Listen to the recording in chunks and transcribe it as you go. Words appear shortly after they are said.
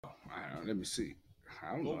Let me see.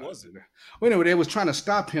 I don't know. What was it? Well, anyway, they was trying to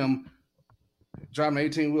stop him driving an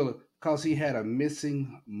 18 wheeler because he had a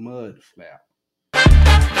missing mud flap.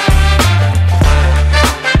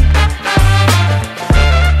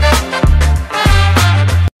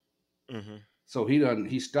 Hmm. So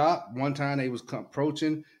he stopped one time. They was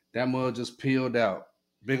approaching. That mud just peeled out.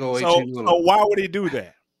 Big old So 18 wheeler. so why would he do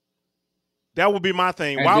that? That would be my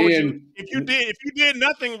thing. And Why would you then if you did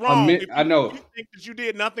nothing wrong, I if know. you think that you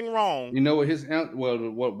did nothing wrong, You know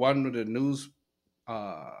what what one of the news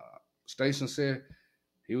uh, stations said?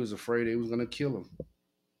 He was afraid they was gonna kill him.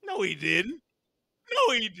 no, he didn't.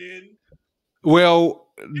 No, he didn't. Well,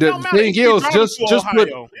 It don't the matter. thing He could be is, driving through just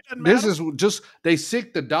put Ohio. It doesn't this matter. is just they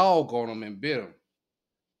sicked the dog on him and bit him.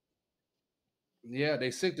 Yeah,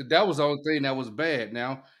 they sicked it. That was the only thing that was bad.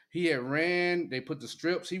 Now he had ran. They put the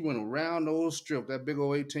strips. He went around those strips, that big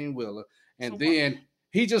old 18 wheeler, So and what? then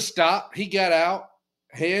he just stopped. He got out,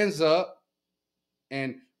 hands up,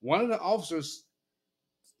 and one of the officers,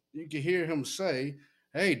 you could hear him say,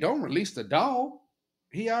 "Hey, don't release the dog.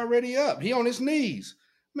 He already up. He on his knees."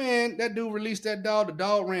 Man, that dude released that dog. The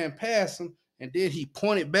dog ran past him, and then he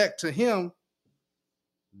pointed back to him.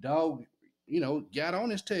 Dog, got on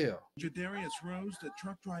his tail. Jadarius Rose, the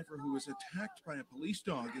truck driver who was attacked by a police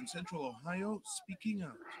dog in central Ohio, speaking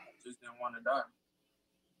out. Just didn't want to die.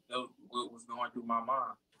 That was what was going through my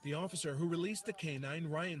mind. The officer who released the canine,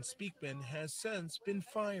 Ryan Speakman, has since been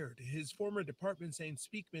fired. His former department saying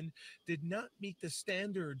Speakman did not meet the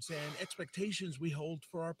standards and expectations we hold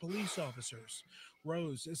for our police officers.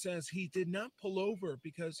 Rose says he did not pull over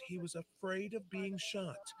because he was afraid of being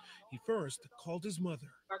shot. He first called his mother.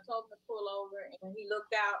 I told him to pull over, and when he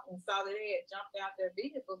looked out and saw that they had jumped out their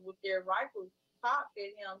vehicles with their rifles cocked at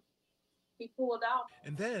him, he pulled out.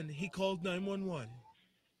 And then he called 911.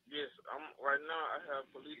 Yes, right now I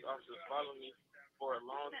have police officers following me for a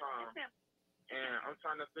long time, and I'm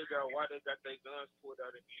trying to figure out why they got their guns pulled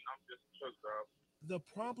out at me, and I'm just a truck driver. The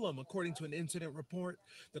problem, according to an incident report,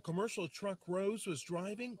 the commercial truck Rose was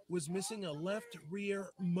driving was missing a left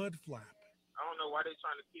rear mud flap. I don't know why they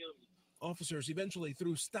trying to kill me. Officers eventually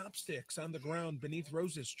threw stop sticks on the ground beneath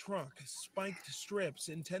Rose's truck, spiked strips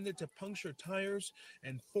intended to puncture tires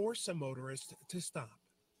and force a motorist to stop.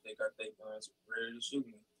 They got their guns ready to shoot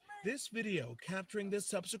me. This video capturing the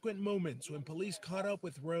subsequent moments when police caught up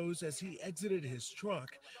with Rose as he exited his truck,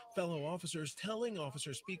 fellow officers telling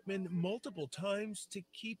Officer Speakman multiple times to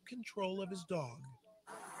keep control of his dog.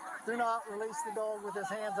 Do not release the dog with his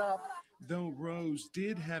hands up. Though Rose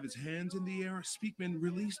did have his hands in the air, Speakman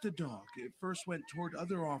released the dog. It first went toward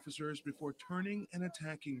other officers before turning and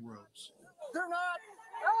attacking Rose. Do not!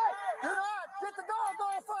 Hey! Do not! Get the dog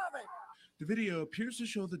off of me! The video appears to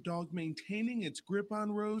show the dog maintaining its grip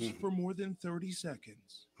on Rose for more than 30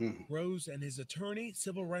 seconds. Rose and his attorney,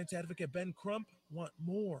 civil rights advocate Ben Crump, want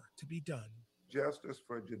more to be done. Justice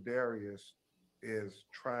for Jadarius is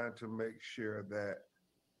trying to make sure that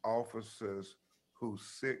officers who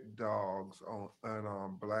sick dogs on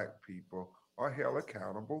unarmed Black people are held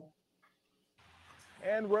accountable.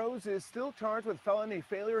 And Rose is still charged with felony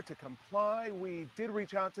failure to comply. We did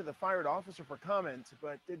reach out to the fired officer for comment,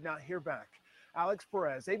 but did not hear back. Alex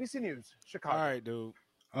Perez, ABC News, Chicago. All right, dude.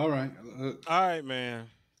 All right. All right, man.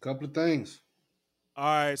 Couple of things. All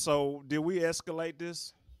right, so did we escalate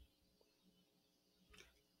this?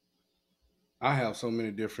 I have so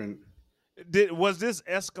many different. Was this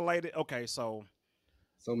escalated? Okay, so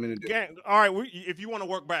many. All right, if you want to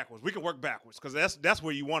work backwards, we can work backwards because that's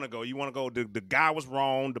where you want to go. You want to go. The guy was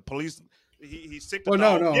wrong. The police. He sick. The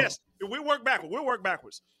dog. No. Yes, we work backwards. We'll work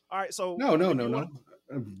backwards. All right. So no.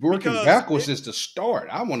 Working backwards is the start.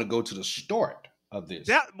 I want to go to the start of this.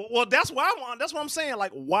 That's why I want. That's what I'm saying.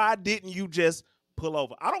 Like, why didn't you just pull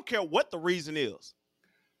over? I don't care what the reason is.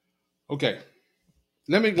 Okay.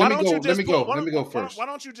 Let me go first. Why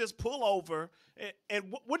don't you just pull over?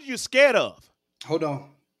 And what are you scared of? Hold on.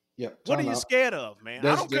 Yeah. What are you scared of, man?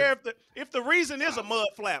 I don't care if the reason is a mud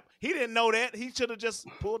flap. He didn't know that. He should have just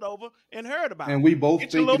pulled over and heard about it. And we both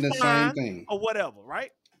thinking the same thing. Or whatever,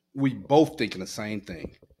 right? We both thinking the same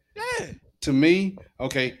thing. Yeah. To me,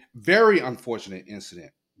 okay, very unfortunate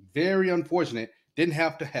incident. Very unfortunate. Didn't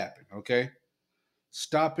have to happen, okay?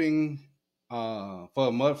 Stopping for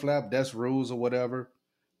a mud flap, that's rules or whatever.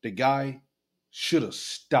 The guy should have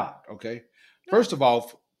stopped, okay? First of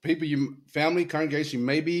all, people, family, congregation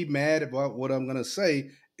may be mad about what I'm going to say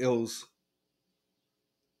is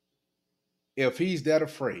if he's that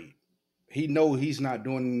afraid, he know he's not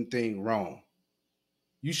doing anything wrong.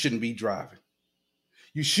 You shouldn't be driving.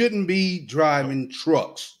 You shouldn't be driving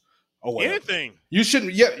trucks or whatever. Anything. You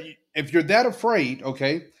shouldn't. Yeah, if you're that afraid,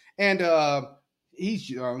 okay, and he's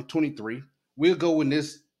young, 23. We'll go in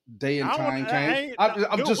this day and I don't. time I came. ain't.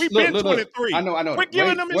 I'm Dude, just we've look, been look, look. 23. I know. Quit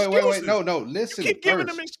giving them excuses. No. You Listen, keep giving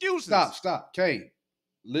them first. excuses. Stop, Kane.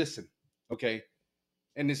 Listen, okay.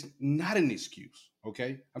 And it's not an excuse,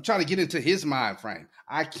 okay? I'm trying to get into his mind frame.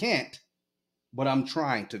 I can't, but I'm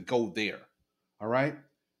trying to go there. All right.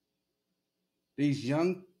 These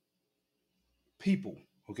young people,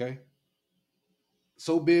 okay,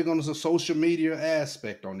 so big on the social media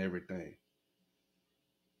aspect on everything,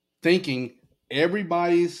 thinking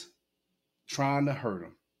everybody's trying to hurt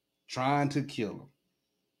him, trying to kill him,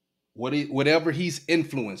 whatever he's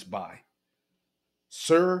influenced by.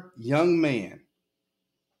 Sir, young man,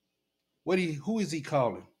 who is he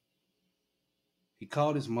calling? He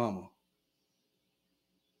called his mama.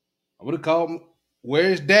 I would have called him,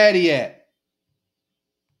 where's daddy at?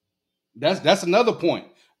 That's another point.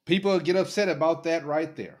 People get upset about that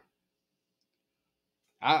right there.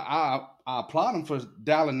 I applaud him for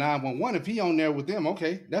dialing 911. If he on there with them,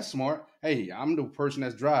 okay, that's smart. Hey, I'm the person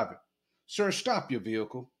that's driving. Sir, stop your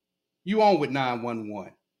vehicle. You on with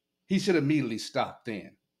 911. He should immediately stop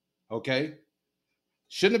then. Okay?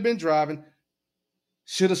 Shouldn't have been driving.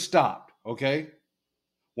 Should have stopped. Okay?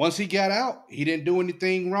 Once he got out, he didn't do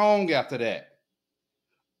anything wrong after that.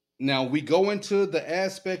 Now we go into the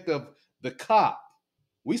aspect of the cop.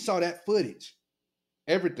 We saw that footage.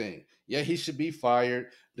 Everything. Yeah, he should be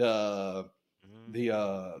fired. They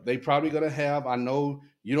probably gonna have. I know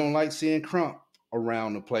you don't like seeing Crump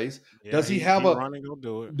around the place. Yeah, does he have a running? Go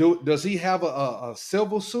do it. Does he have a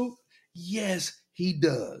civil suit? Yes, he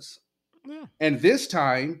does. Yeah. And this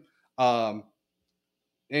time, and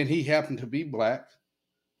he happened to be black.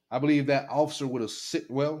 I believe that officer would have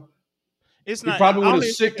It's he not. probably would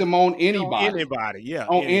have sicked him on anybody. On anybody, yeah.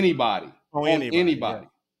 On anybody. On anybody.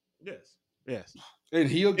 Yeah. Yes. And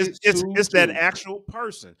he'll get it's that actual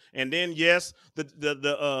person. And then yes,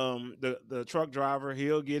 the truck driver,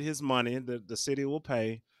 he'll get his money, the city will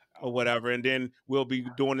pay or whatever, and then we'll be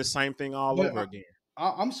doing the same thing all over again.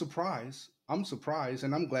 I'm surprised.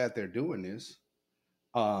 And I'm glad they're doing this.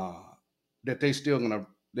 That they still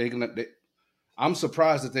I'm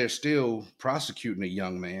surprised that they're still prosecuting a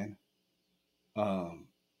young man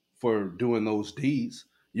for doing those deeds.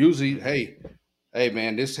 Usually, hey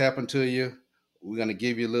man, this happened to you. We're gonna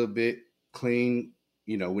give you a little bit clean.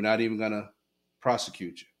 We're not even gonna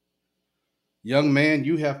prosecute you. Young man,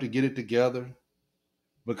 you have to get it together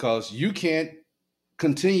because you can't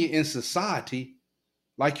continue in society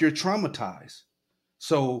like you're traumatized.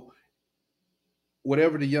 So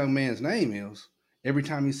whatever the young man's name is, every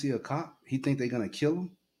time you see a cop, he think they're gonna kill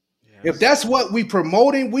him. Yes. If that's what we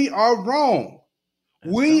promoting, we are wrong.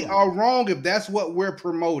 We are wrong if that's what we're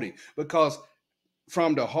promoting, because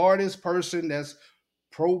from the hardest person that's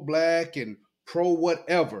pro-black and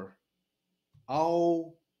pro-whatever,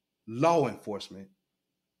 all law enforcement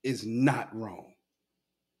is not wrong.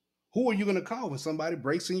 Who are you going to call when somebody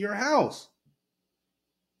breaks in your house?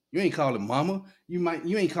 You ain't calling mama.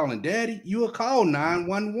 You ain't calling daddy. You will call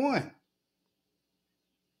 911.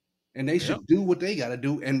 And they should do what they got to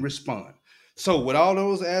do and respond. So with all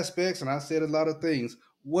those aspects, and I said a lot of things,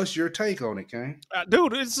 what's your take on it, Kane?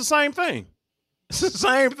 Dude, it's the same thing. It's the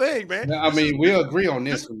same thing, man. I mean, we'll agree on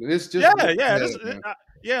this one. It's just I'm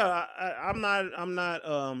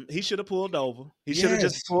not. He should have pulled over. He should have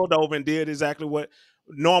just pulled over and did exactly what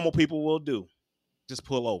normal people will do. Just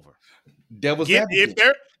pull over. Devil's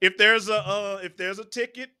advocate. If there's a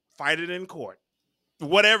ticket, fight it in court.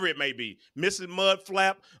 Whatever it may be, missing mud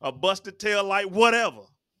flap, a busted tail light, whatever.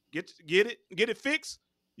 Get it fixed.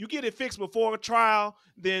 You get it fixed before a trial,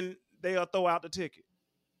 then they'll throw out the ticket.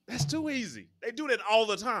 That's too easy. They do that all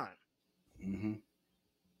the time. Mm-hmm.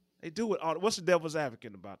 They do it all. What's the devil's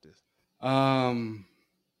advocate about this? I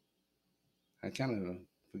kind of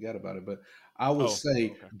forgot about it, but I would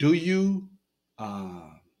say, do you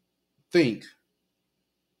think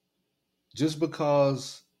just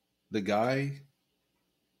because the guy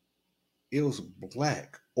is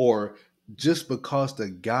black, or just because the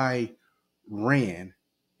guy ran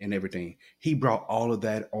and everything, he brought all of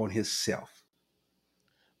that on himself?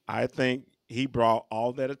 I think he brought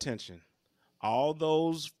all that attention. All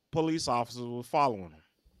those police officers were following him.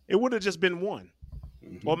 It would have just been one,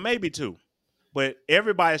 or maybe two. But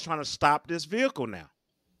everybody's trying to stop this vehicle now.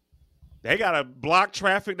 They got to block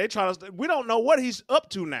traffic. We don't know what he's up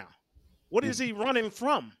to now. What is he running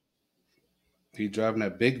from? He's driving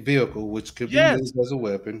that big vehicle, which could be used as a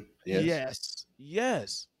weapon. Yes.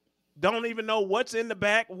 Don't even know what's in the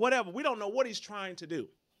back, whatever. We don't know what he's trying to do.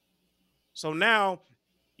 So now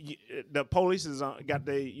the police is got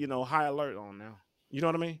the high alert on now. You know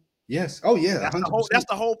what I mean? Yes. Oh yeah. That's the 100%. whole. That's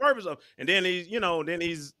the whole purpose of. And then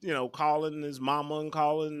he's calling his mama and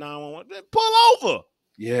calling 911. Pull over.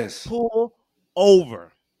 Yes. Pull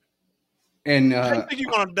over. And How you think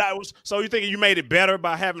you're gonna die? So you think you made it better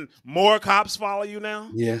by having more cops follow you now?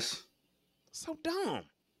 yes. So dumb.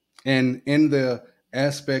 And in the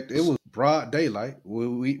aspect, it was broad daylight.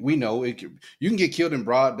 We know it. You can get killed in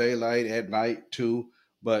broad daylight at night too,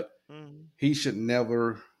 but he should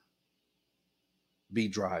never be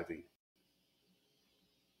driving.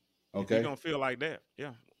 If Okay, you're gonna feel like that,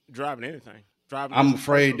 yeah, driving anything. Driving. I'm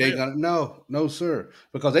afraid they're gonna no, sir,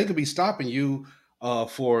 because they could be stopping you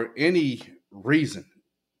for any reason,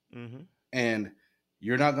 and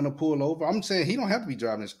you're not gonna pull over. I'm saying he don't have to be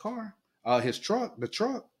driving his car, his truck, the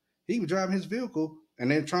truck. He was driving his vehicle, and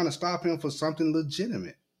they're trying to stop him for something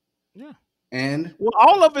legitimate. Yeah, and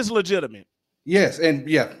all of it's legitimate. Yes, and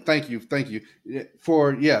thank you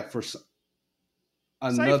for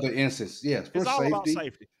another Safety. instance. Yes, for it's all safety. about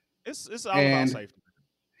safety. It's all about safety.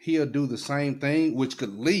 He'll do the same thing, which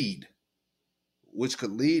could lead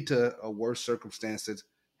to a worse circumstances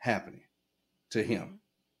happening to him.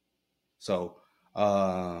 So,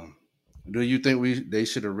 do you think they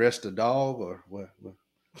should arrest the dog, or what?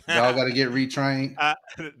 Dog got to get retrained?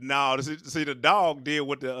 No, see, the dog did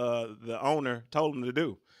what the owner told him to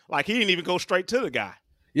do. Like, he didn't even go straight to the guy.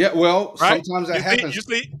 Yeah, well, right? Sometimes that happens. You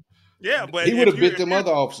see, yeah, but he would have bit them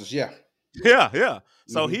other officers. Yeah.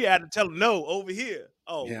 So he had to tell him, no, over here.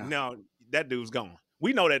 Oh, no, that dude's gone.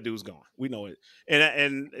 We know that dude's gone. We know it.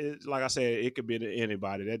 And like I said, it could be to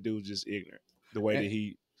anybody. That dude's just ignorant. The way that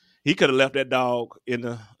he could have left that dog in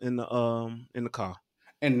the car.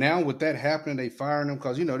 And now with that happening, they firing him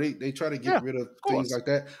because they try to get rid of things like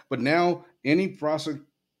that. But now any prosecutor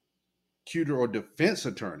or defense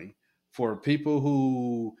attorney for people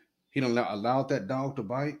who he don't allowed that dog to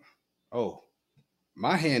bite, oh,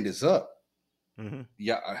 my hand is up.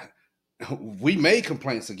 Yeah, we made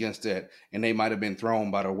complaints against that, and they might have been thrown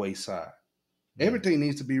by the wayside. Everything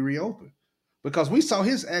needs to be reopened because we saw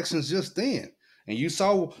his actions just then, and you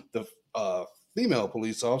saw the female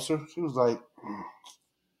police officer. She was like,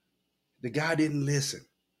 the guy didn't listen.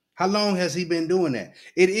 How long has he been doing that?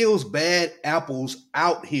 It is bad apples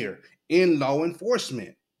out here in law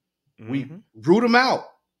enforcement. We root them out,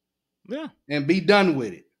 and be done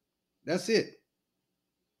with it. That's it.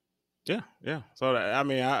 Yeah. So I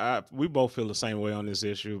mean, we both feel the same way on this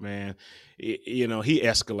issue, man. He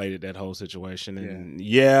escalated that whole situation, and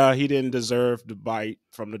he didn't deserve the bite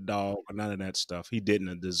from the dog or none of that stuff. He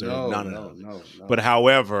didn't deserve none of that. No. But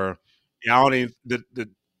however, I don't even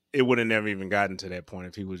it would have never even gotten to that point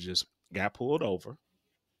if he was just got pulled over,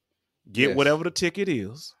 get whatever the ticket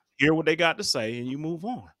is, hear what they got to say, and you move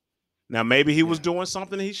on. Now maybe he was doing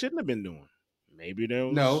something he shouldn't have been doing. Maybe there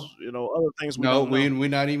was, other things. We're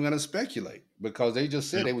not even going to speculate because they just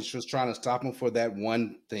said they was just trying to stop him for that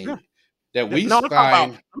one thing that we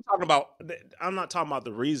find. I'm not talking about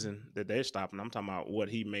the reason that they're stopping. I'm talking about what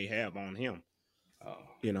he may have on him.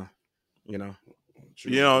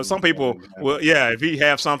 Some people, if he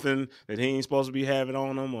have something that he ain't supposed to be having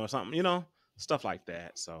on him or something, stuff like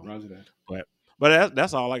that. So, but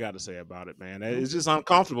that's all I got to say about it, man. It's just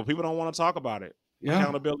uncomfortable. People don't want to talk about it.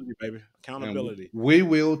 Accountability, baby. Accountability. And we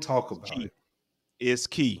will talk about it. It's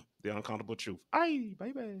key. The uncomfortable truth. Aye,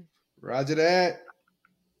 baby. Roger that.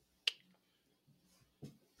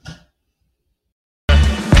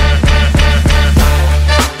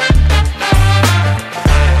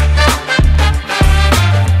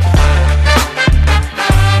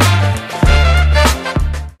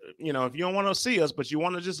 If you don't want to see us, but you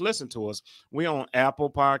want to just listen to us, we on Apple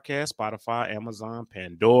Podcasts, Spotify, Amazon,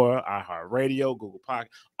 Pandora, iHeartRadio, Google Podcast,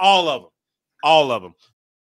 all of them.